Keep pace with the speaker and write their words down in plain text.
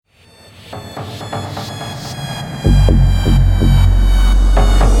It's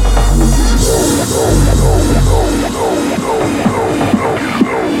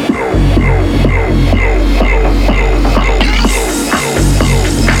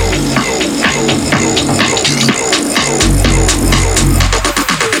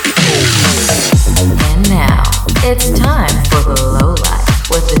time for the Low Life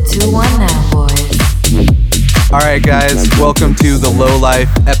with the 219 boys. Alright guys, welcome to the Low Life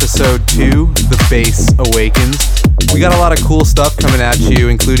episode 2, The Bass Awakens. We got a lot of cool stuff coming at you,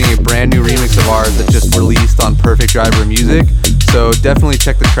 including a brand new remix of ours that just released on Perfect Driver Music, so definitely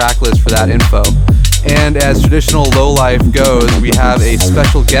check the track list for that info. And as traditional Low Life goes, we have a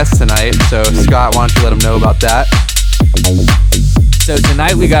special guest tonight, so Scott, why don't you let them know about that? So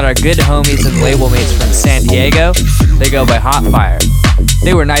tonight we got our good homies and label mates from San Diego. They go by Hot Fire.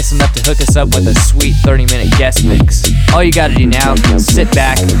 They were nice enough to hook us up with a sweet 30-minute guest mix. All you gotta do now is sit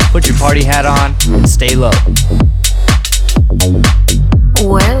back, put your party hat on, and stay low.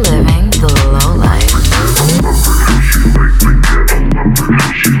 We're living the low life.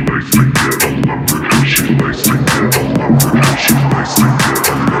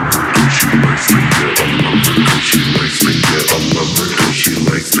 She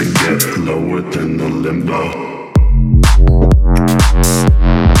likes to get lower than the limbo.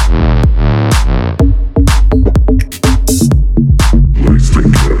 Likes to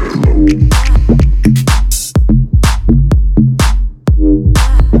get low.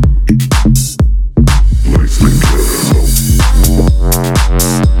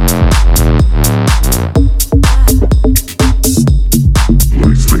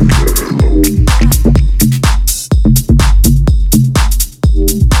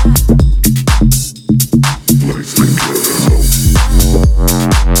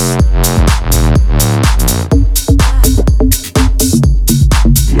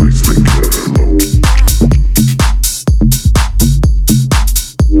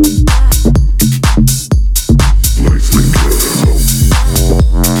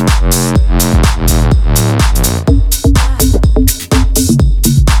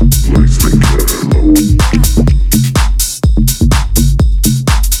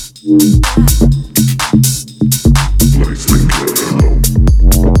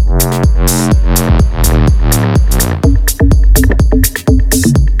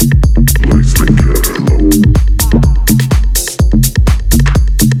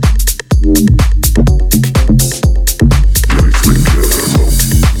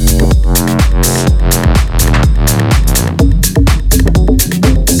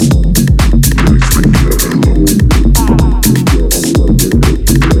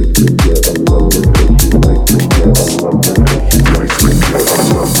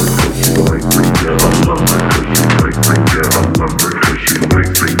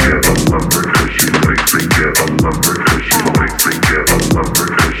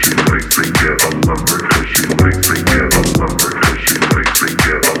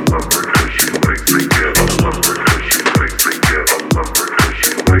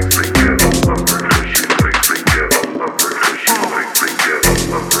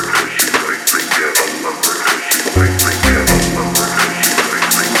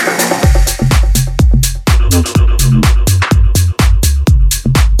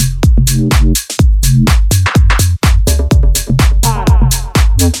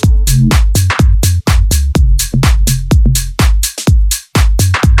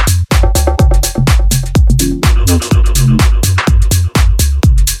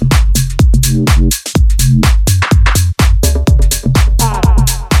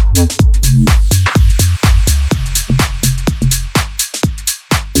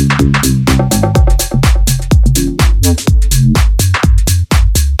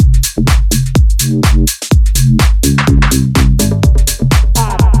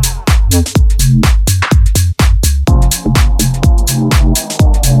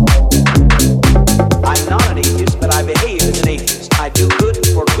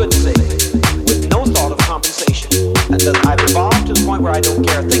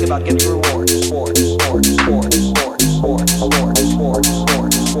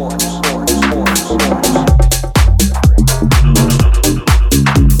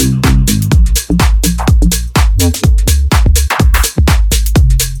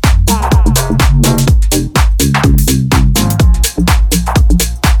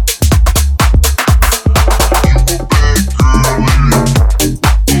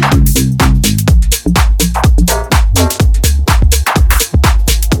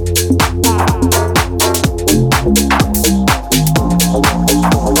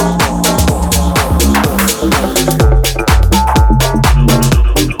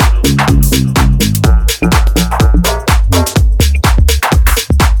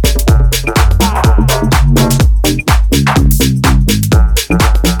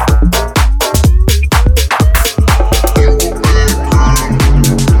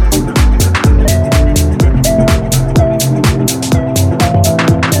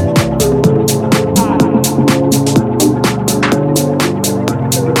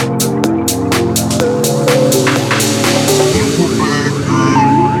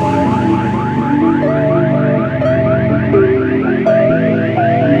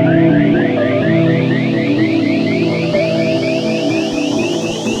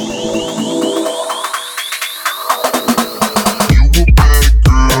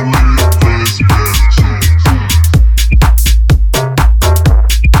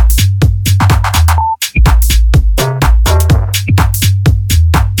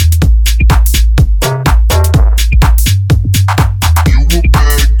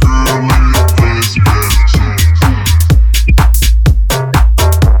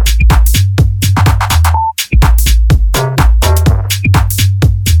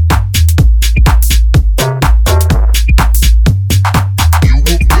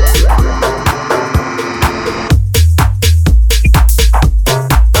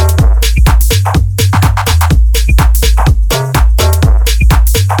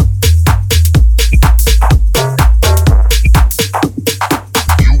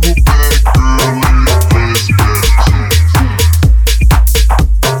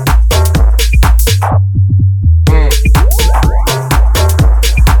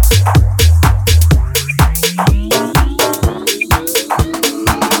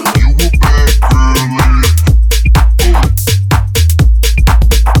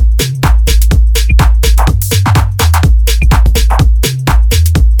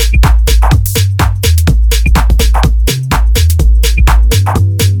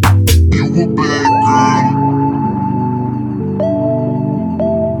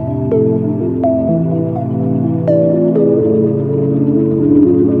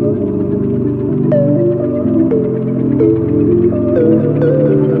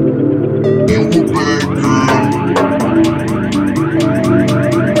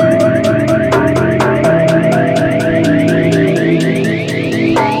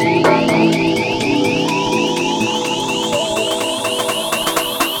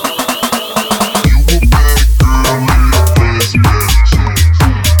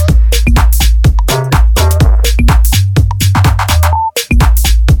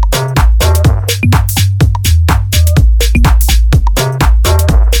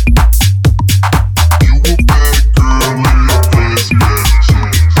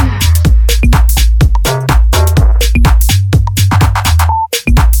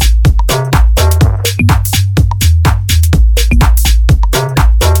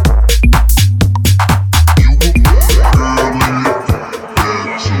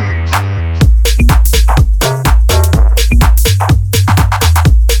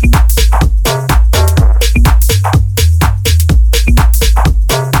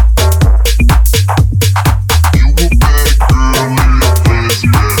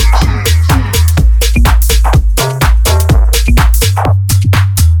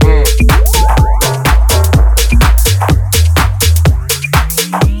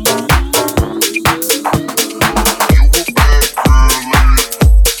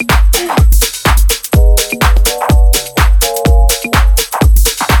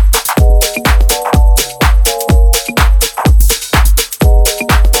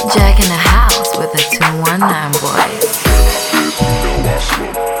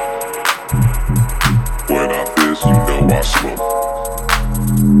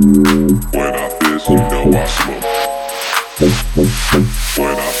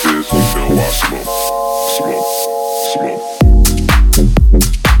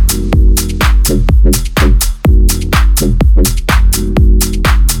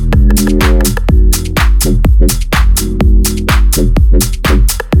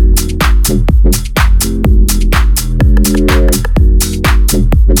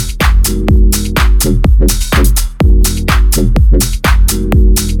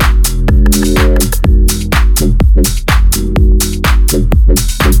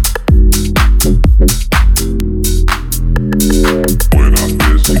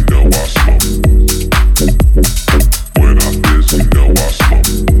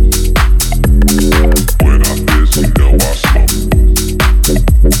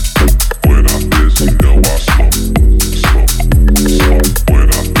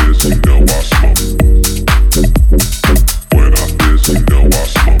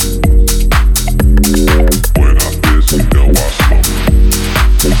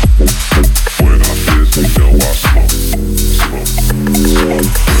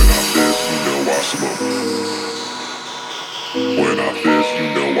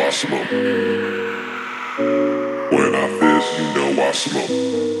 smoke.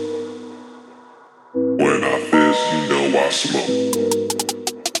 When I fizz, you know I smoke.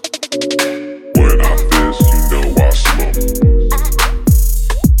 When I fizz, you know I smoke.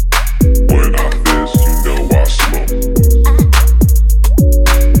 When I fizz, you know I smoke.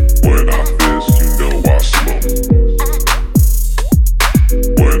 When I fizz, you know I smoke.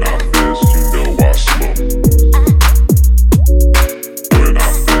 When I fizz, you know I smoke. When I fizz, you know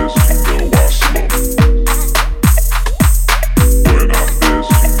I smoke. When I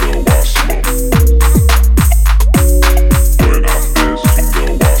fizz, you know I smoke. When I fizz, you know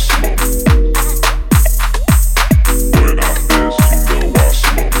I smoke. When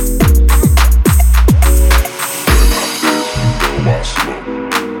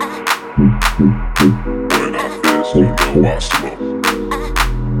I fizz, you know I smoke. When I fizz, you know I smoke. When I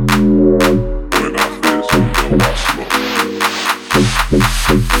fizz, you know I smoke. When I fizz, you know I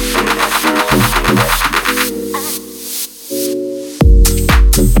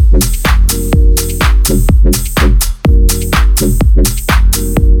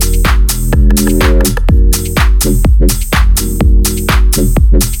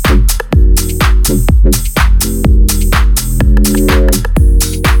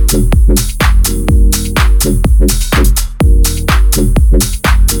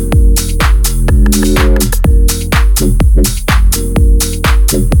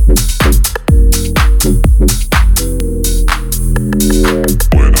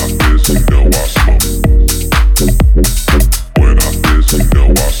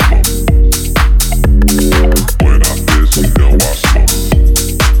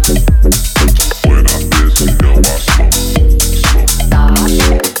When I fizz,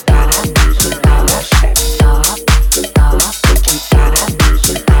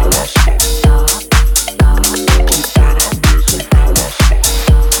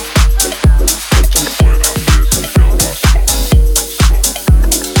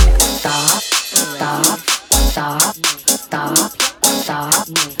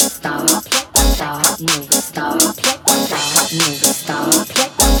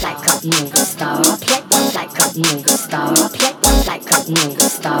 know I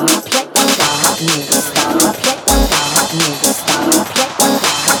smoke.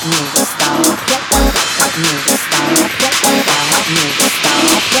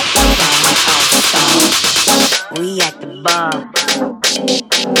 We at the bar.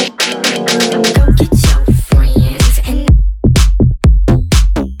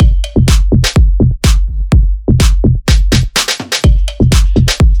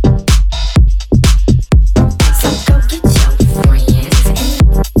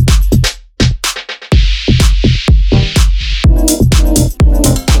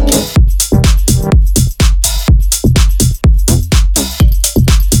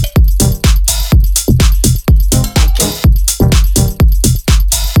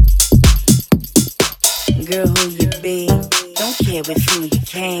 Girl, who you be? Don't care with who you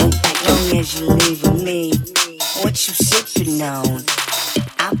came, long as you leave with me. What you sippin' on?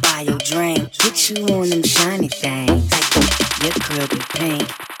 I'll buy your drink, get you on them shiny things. Your girl be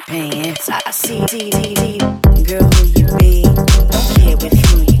pants. I see TV. Girl, who you be? Don't care with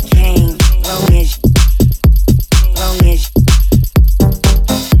who you came, long as you.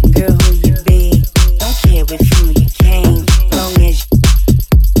 Girl, who you be? Don't care with who you came, long as you.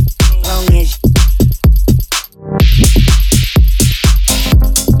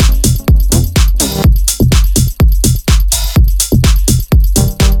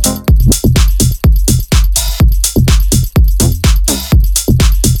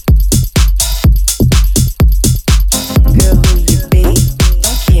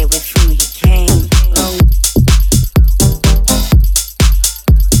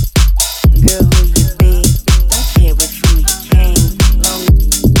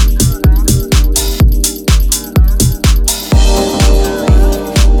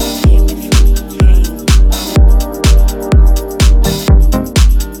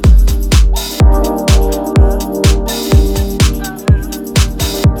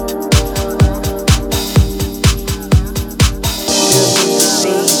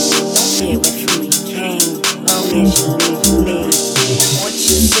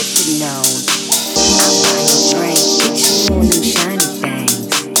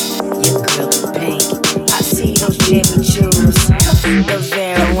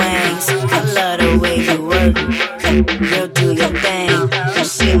 Girl, do your thing. You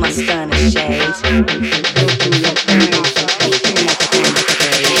see my stunning shades. Girl, do your thing.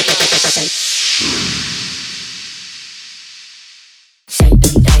 Shake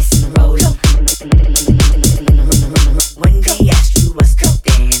them dice and roll up. When they ask you what's the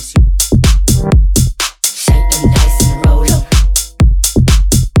dance, shake them dice and roll up.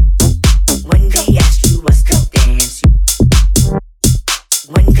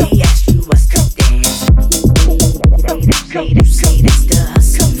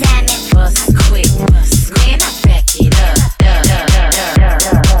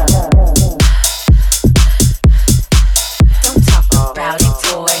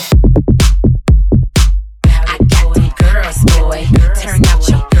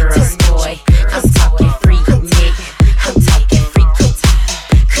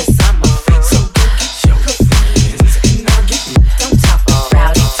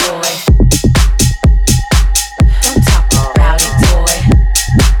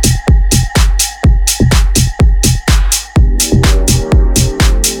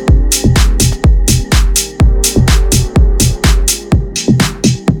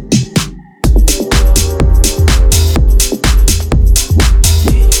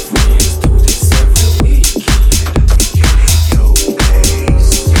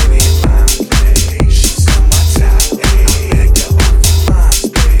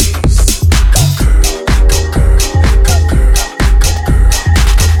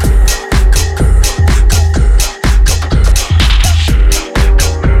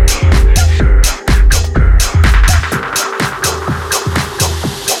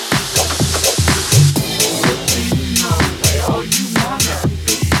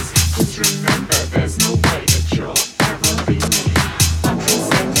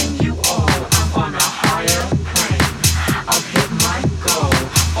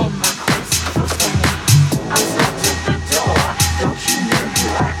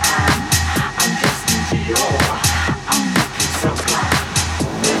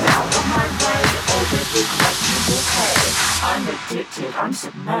 I'm addicted, I'm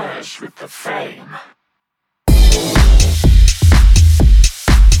submerged with the fame.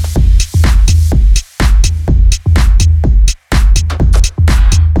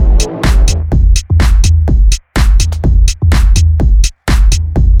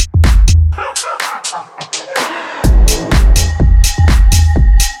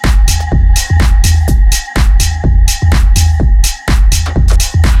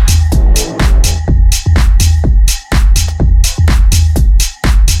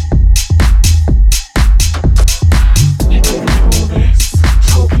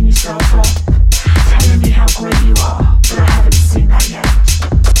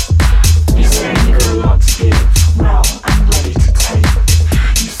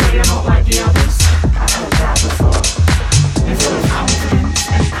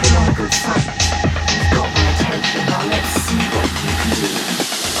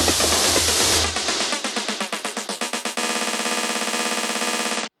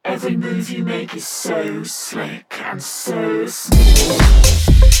 Every move you make is so slick and so smooth.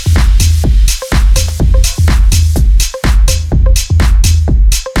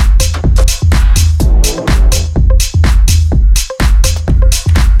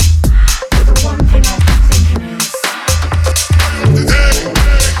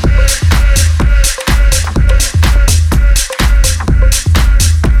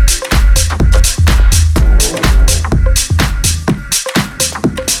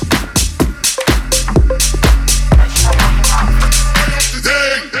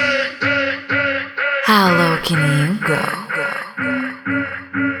 How low can you go?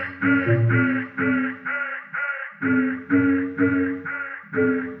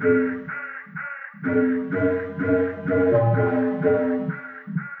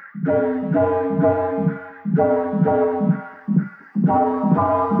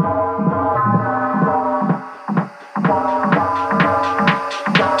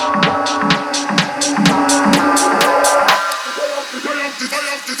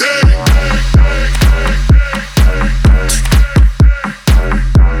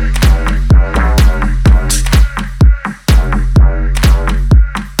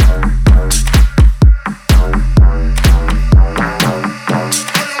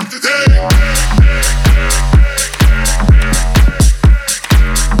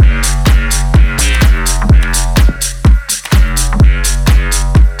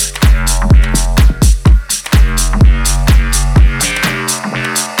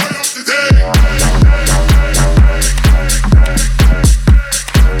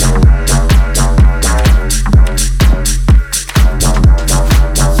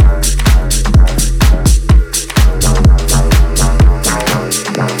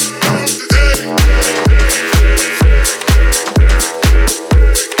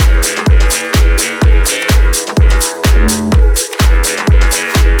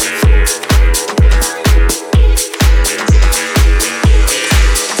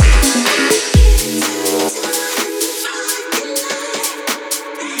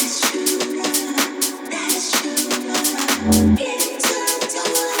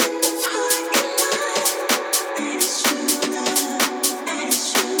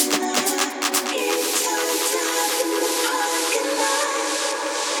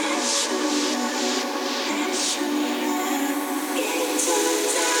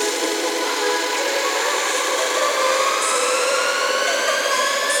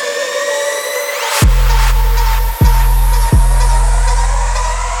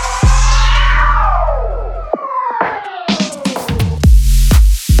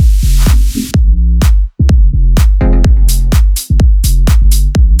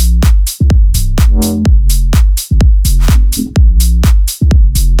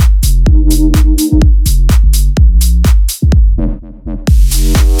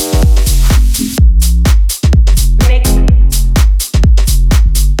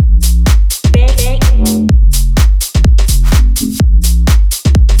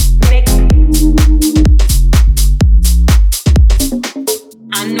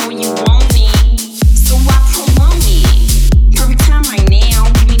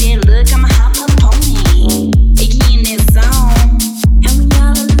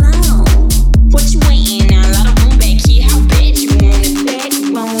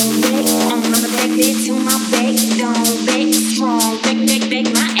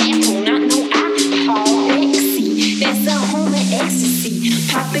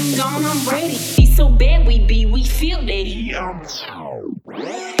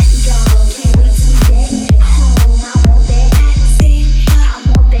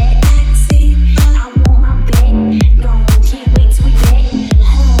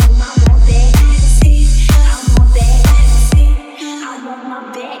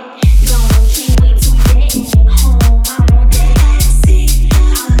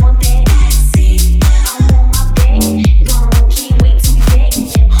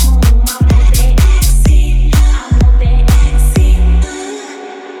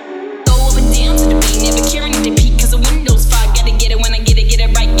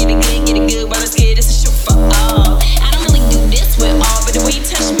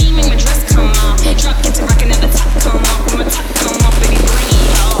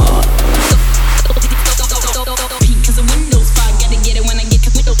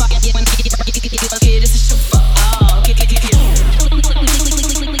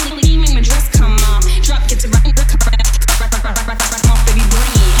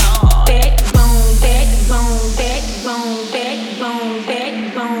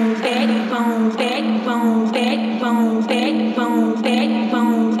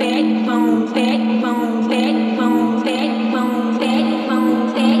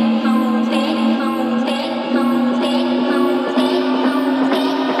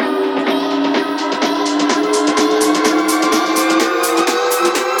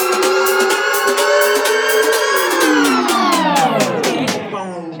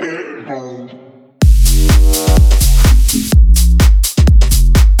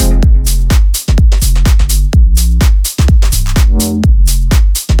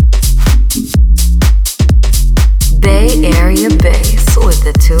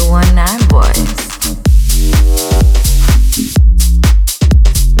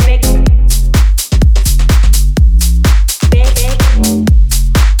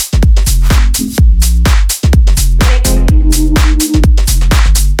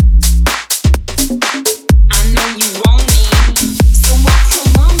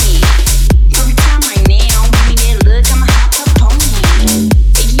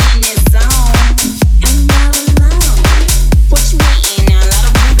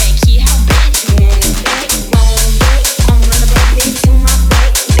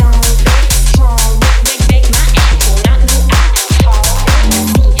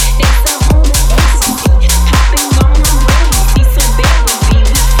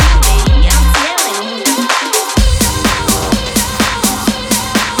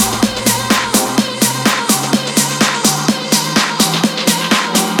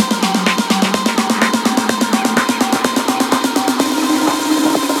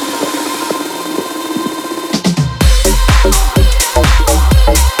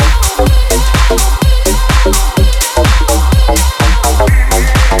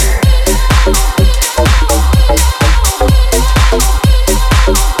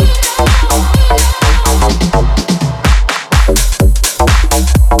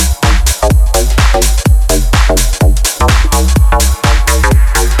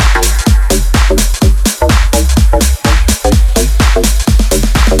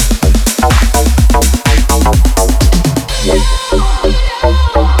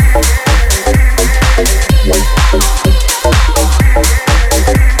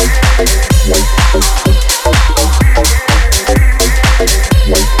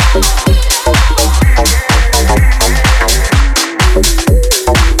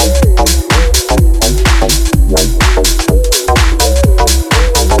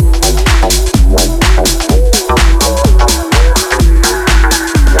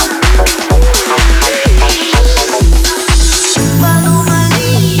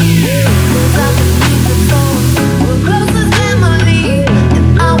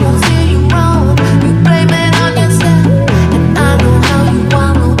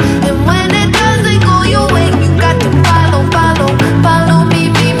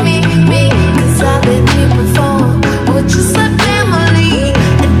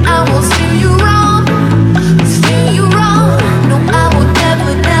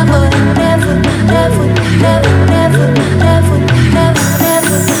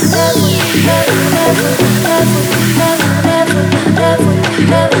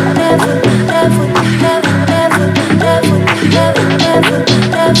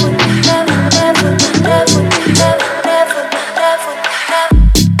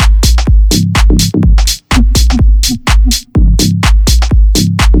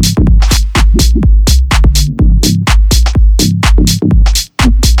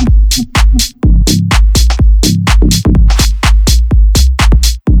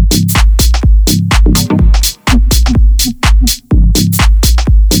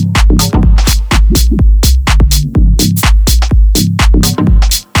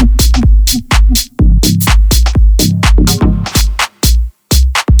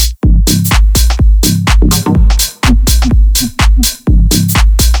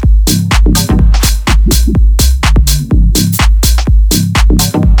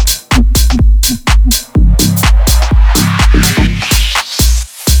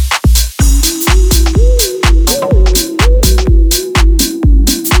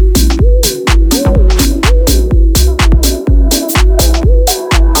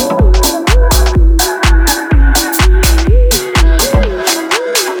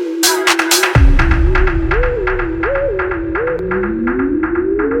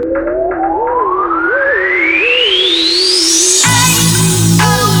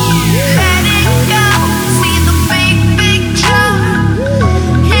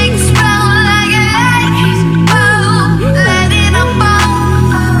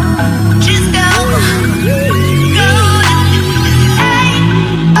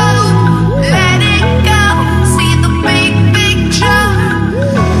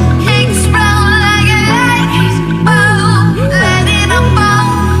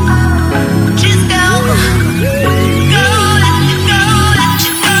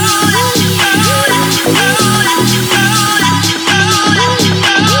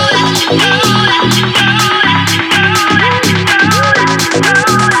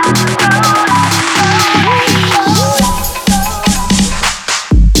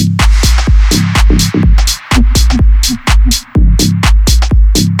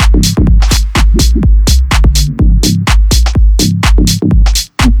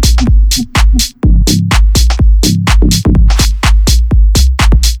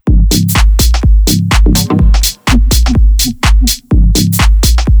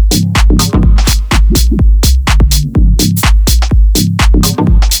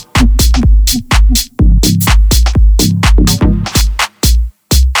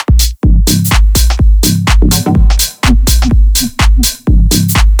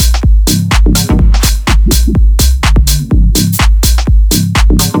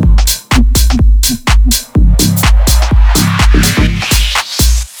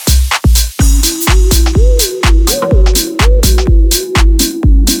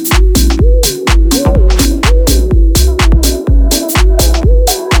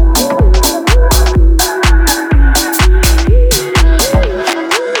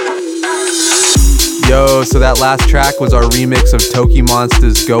 So that last track was our remix of Toki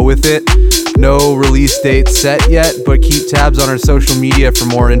Monster's Go With It. No release date set yet, but keep tabs on our social media for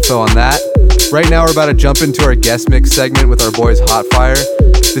more info on that. Right now we're about to jump into our guest mix segment with our boys Hotfire.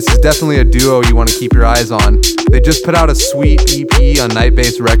 This is definitely a duo you want to keep your eyes on. They just put out a sweet EP on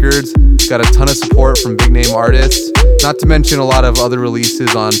Nightbase Records, got a ton of support from big name artists, not to mention a lot of other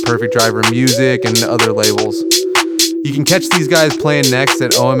releases on Perfect Driver Music and other labels. You can catch these guys playing next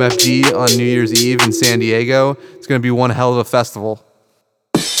at OMFG on New Year's Eve in San Diego. It's going to be one hell of a festival.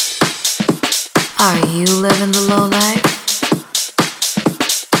 Are you living the low life?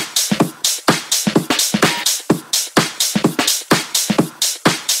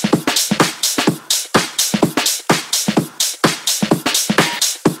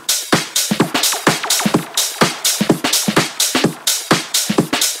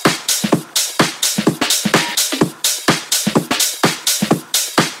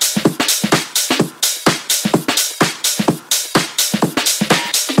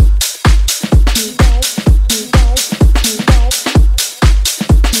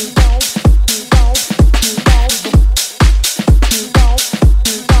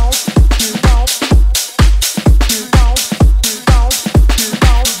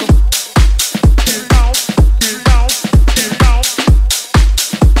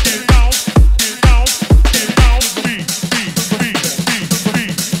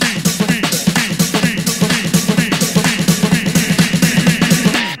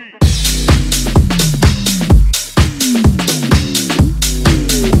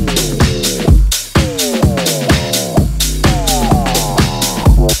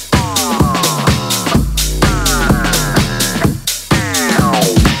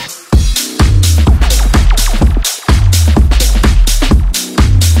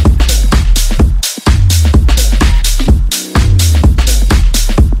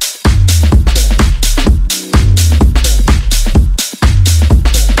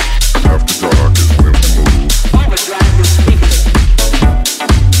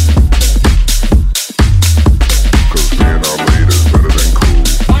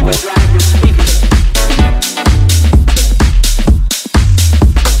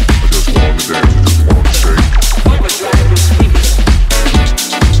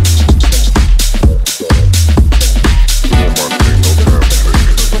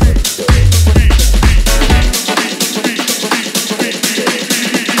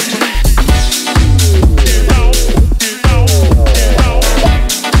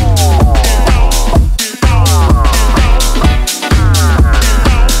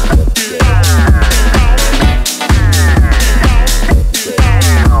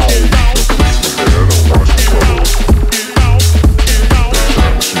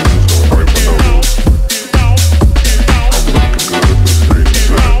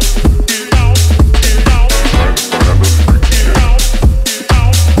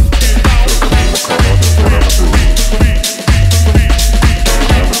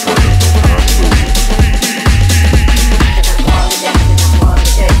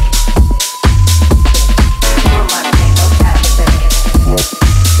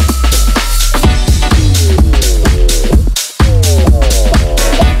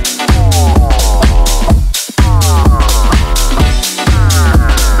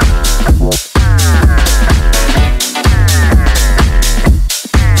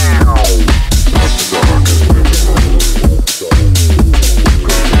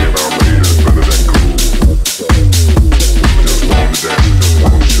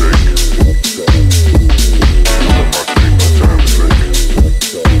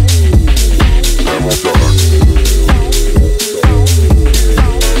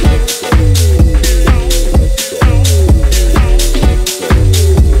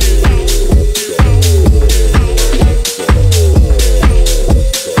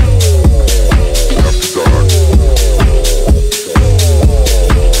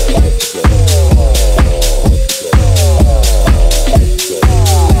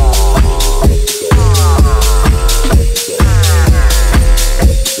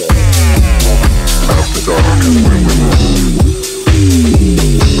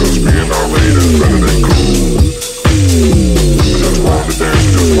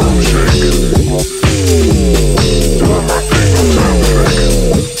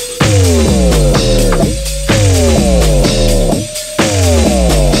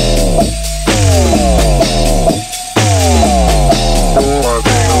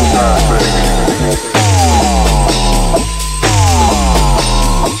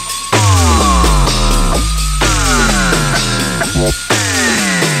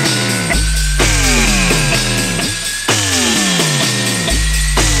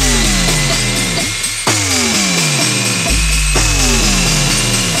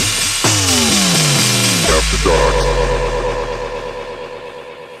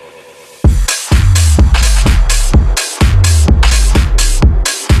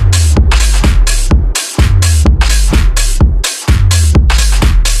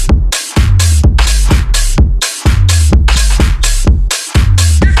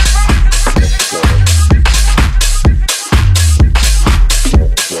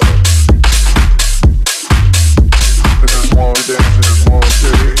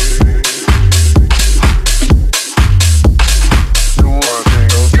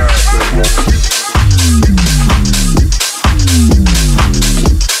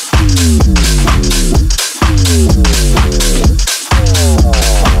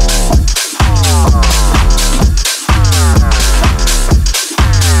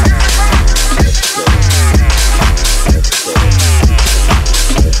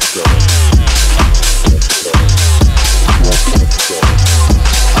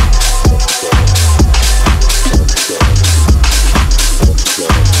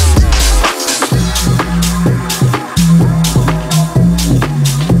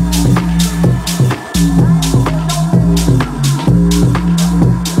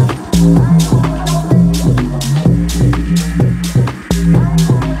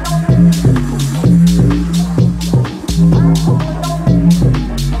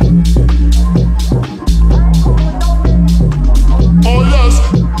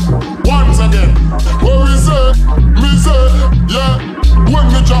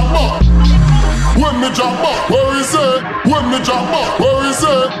 drop up. When me drop up, where is it? When me drop up, where is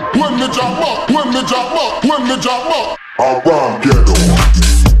it? When me drop up, when me drop up, when me drop up. Around ghetto.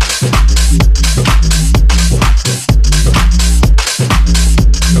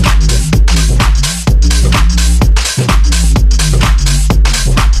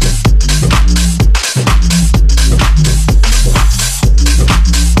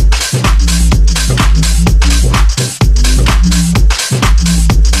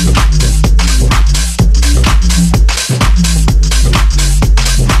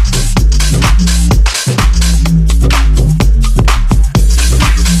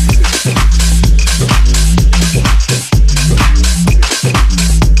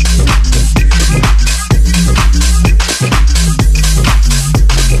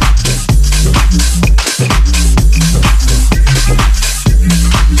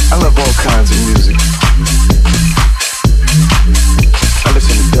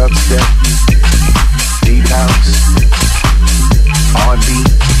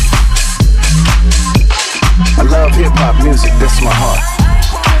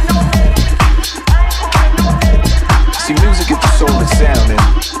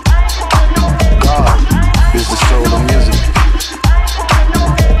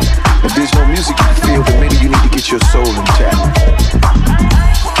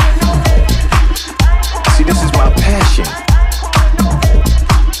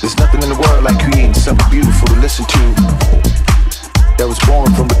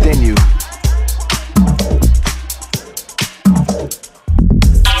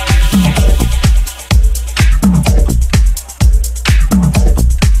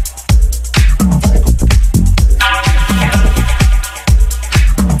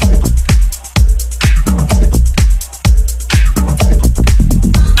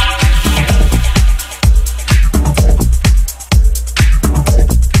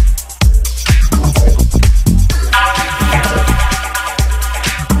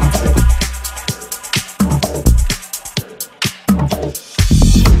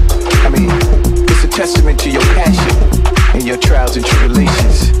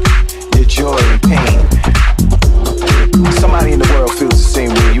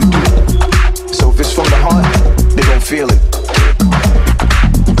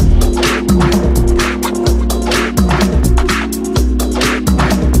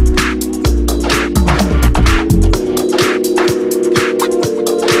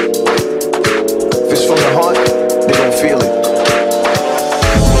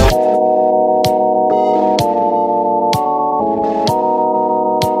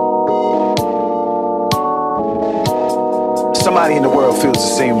 Somebody in the world feels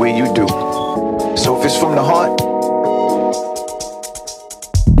the same way you do. So if it's from the heart,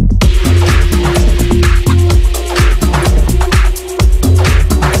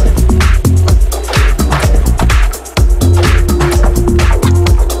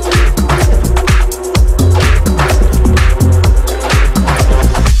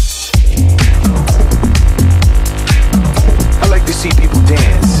 I like to see people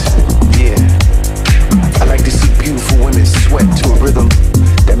dance. Yeah. I like to see beautiful women sweat to a rhythm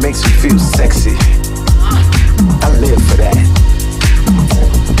that makes you feel sexy. I live for that.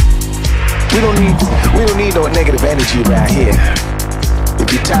 We don't need no negative energy around here.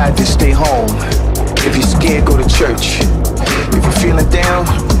 If you're tired, just stay home. If you're scared, go to church. If you're feeling down,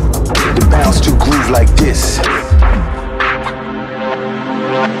 then bounce to a groove like this.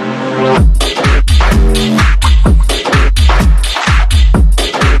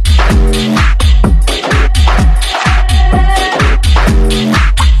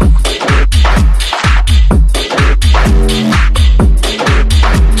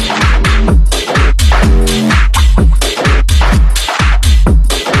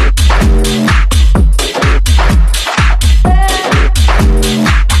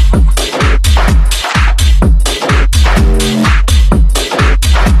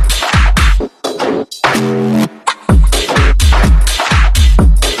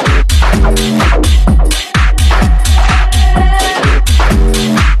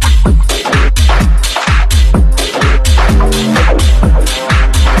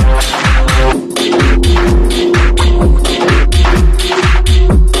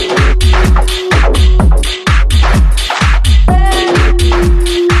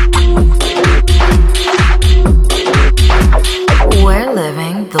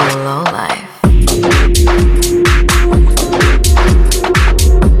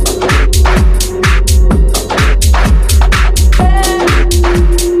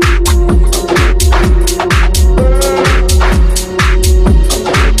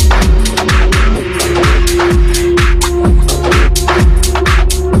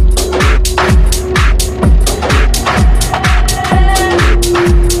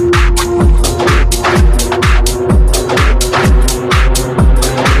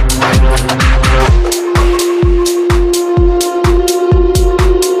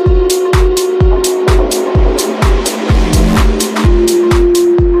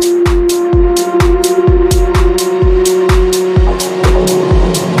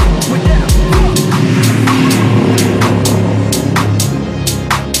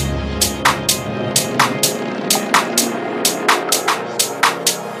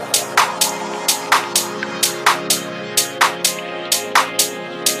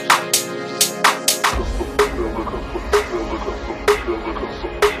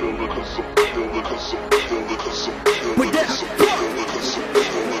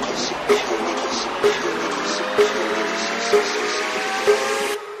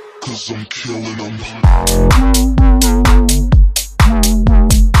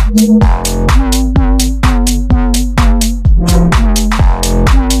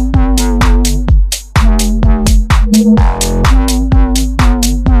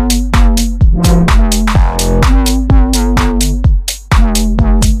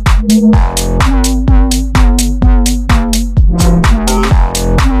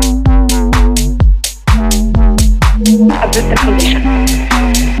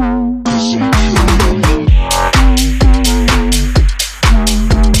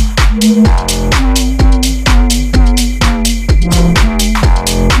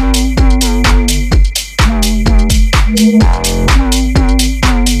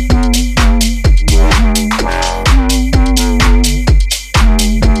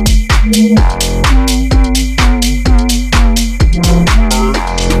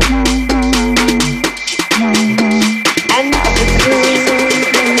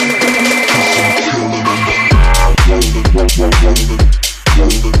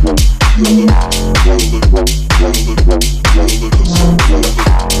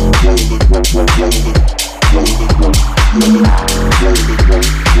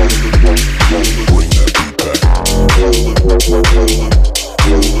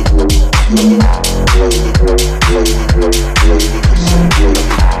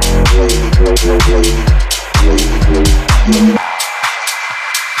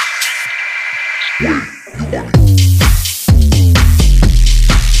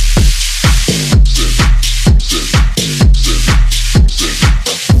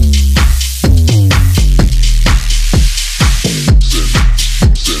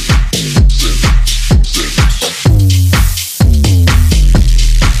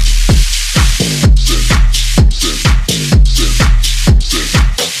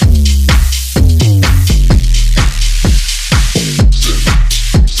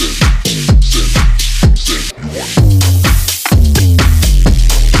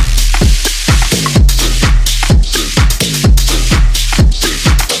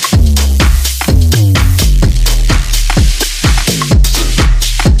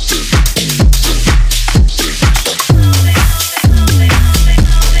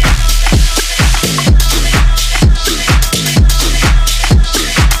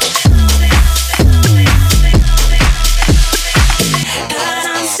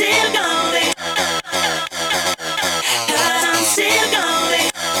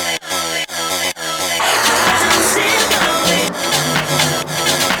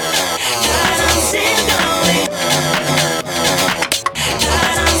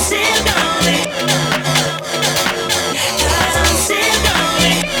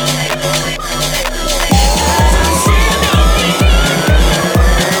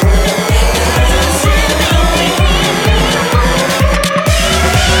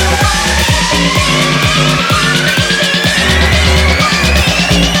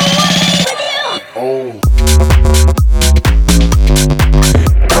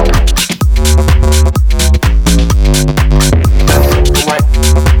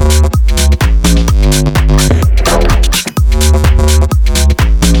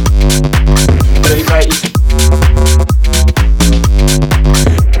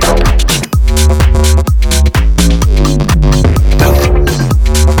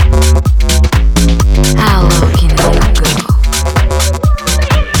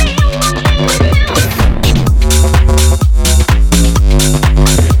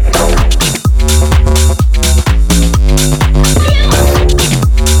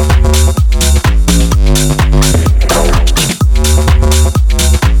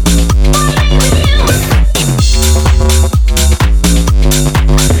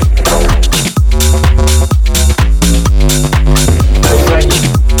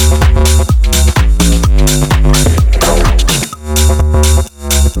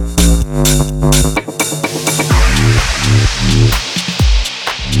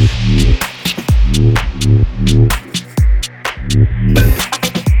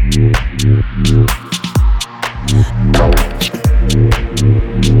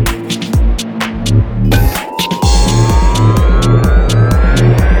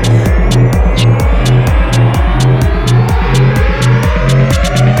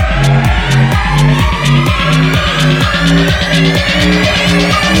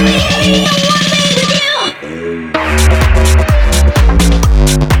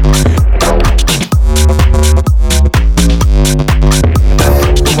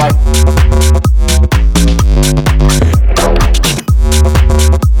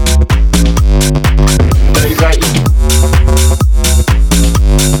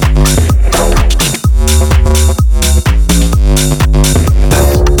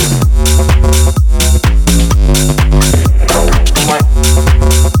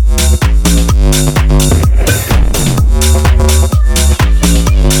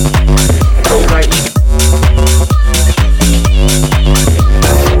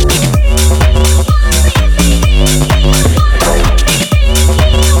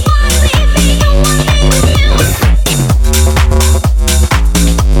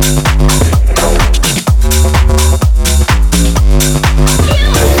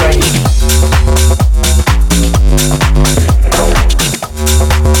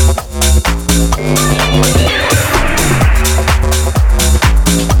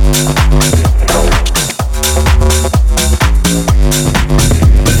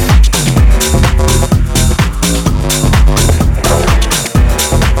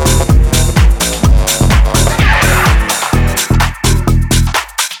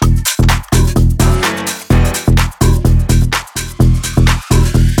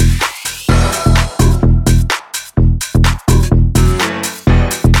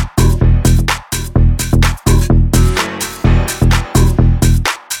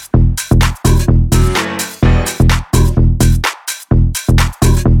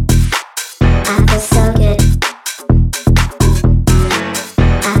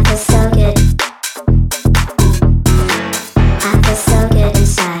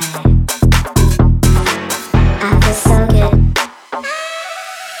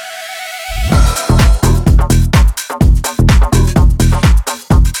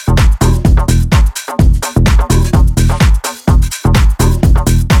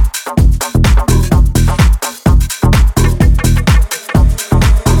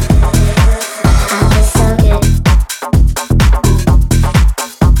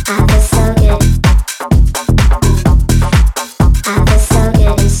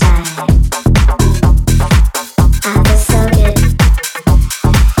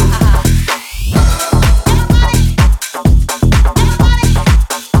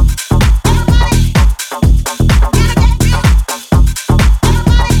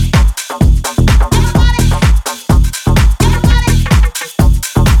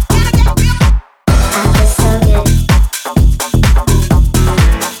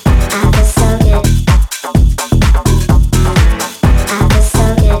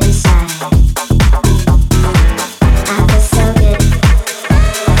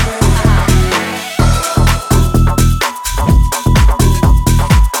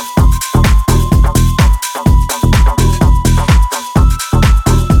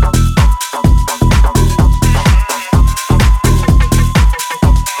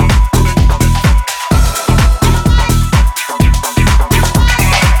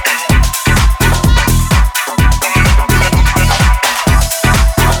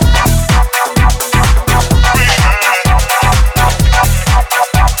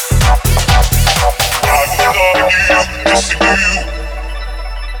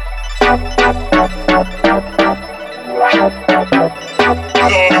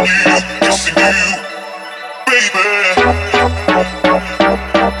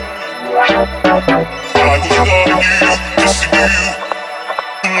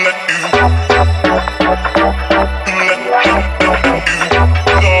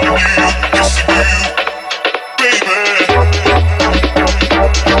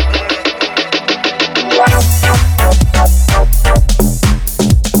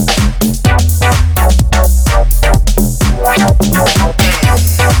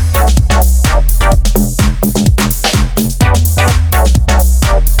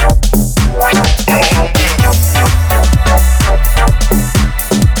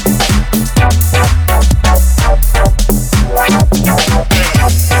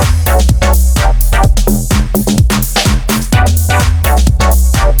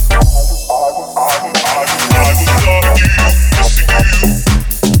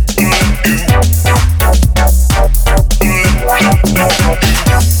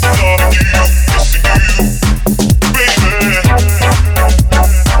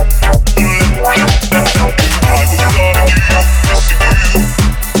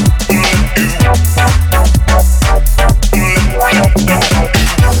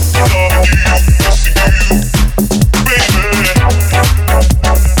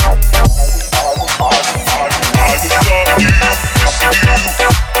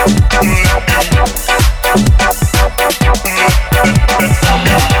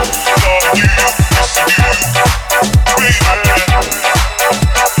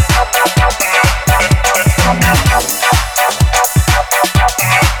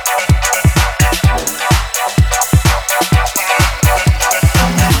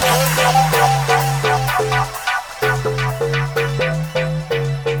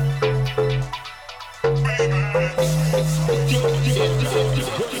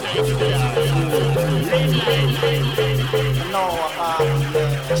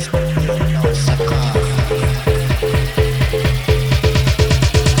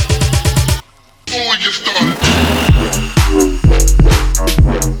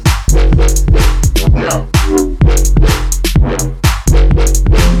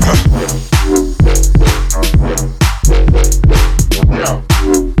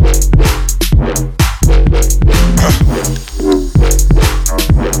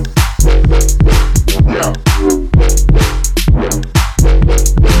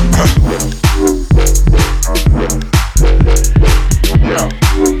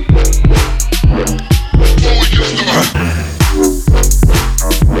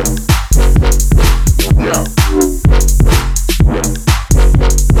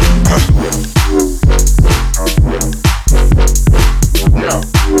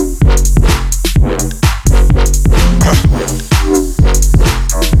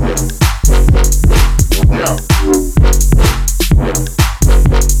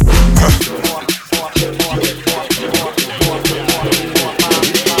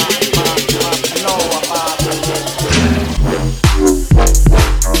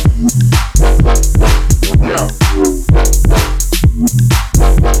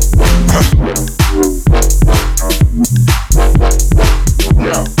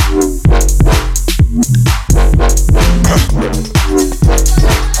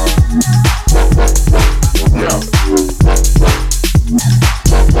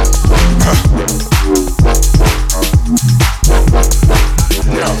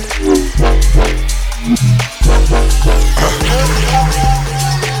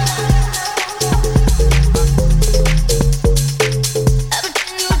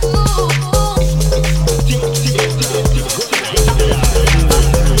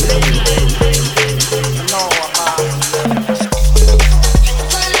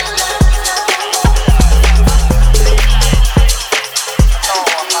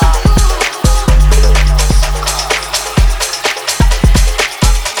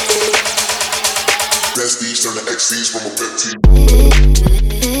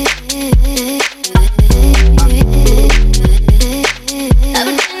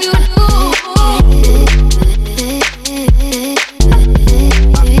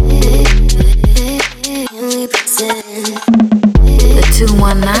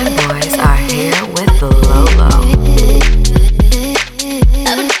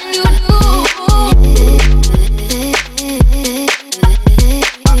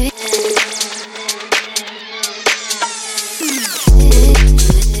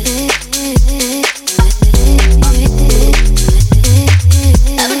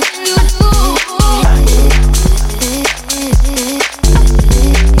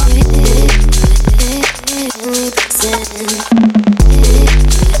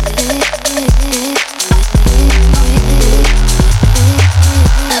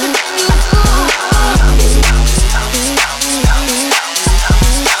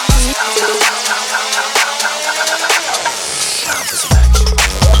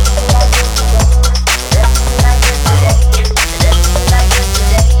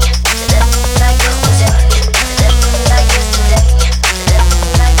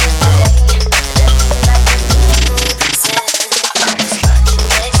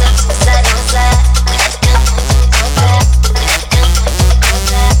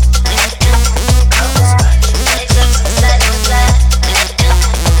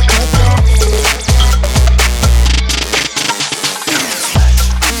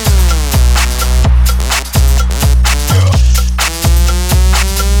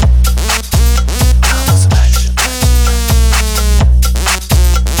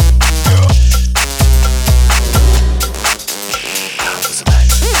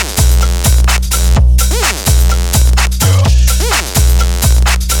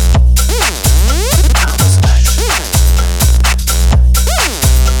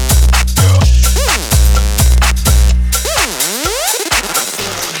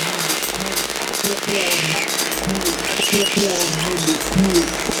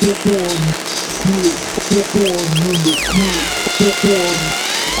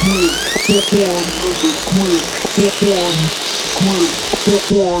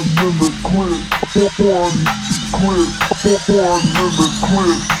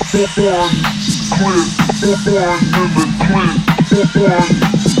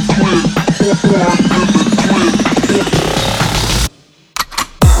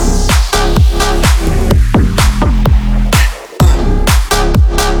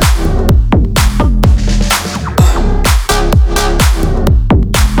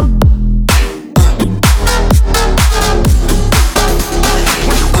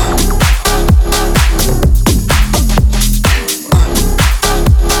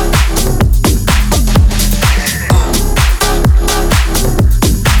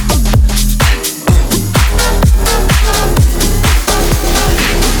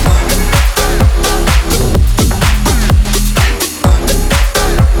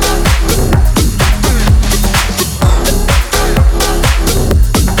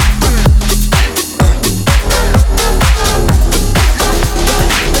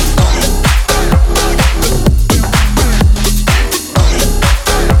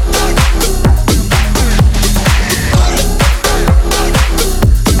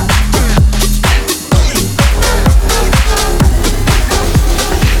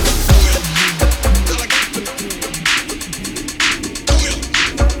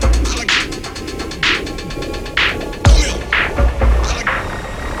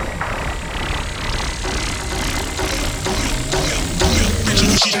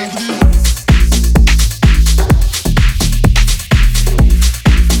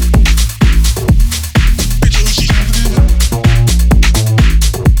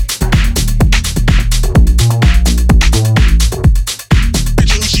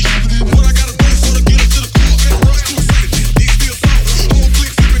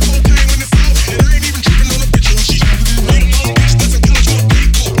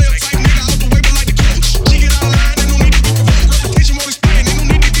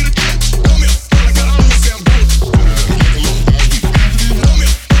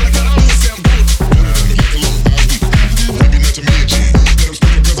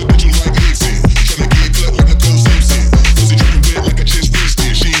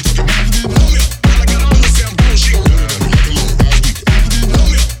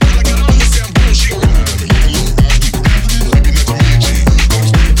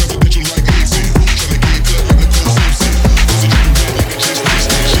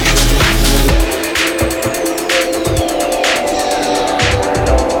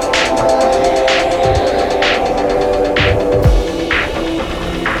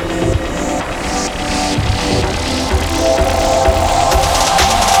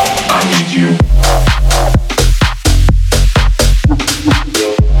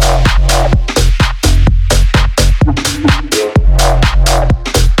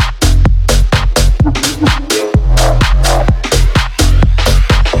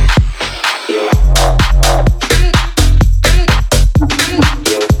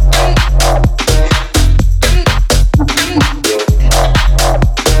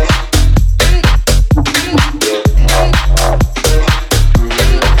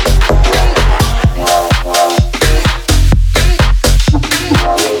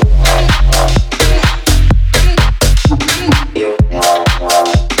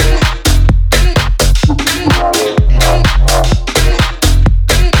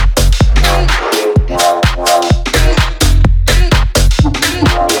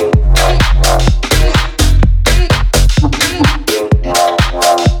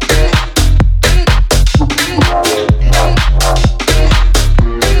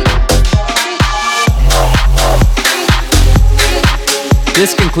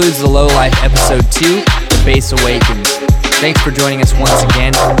 This concludes the Low Life Episode 2, The Bass Awakens. Thanks for joining us once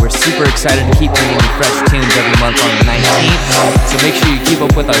again. We're super excited to keep bringing you fresh tunes every month on the 19th, so make sure you keep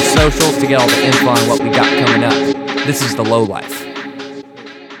up with our socials to get all the info on what we got coming up. This is The Low Life.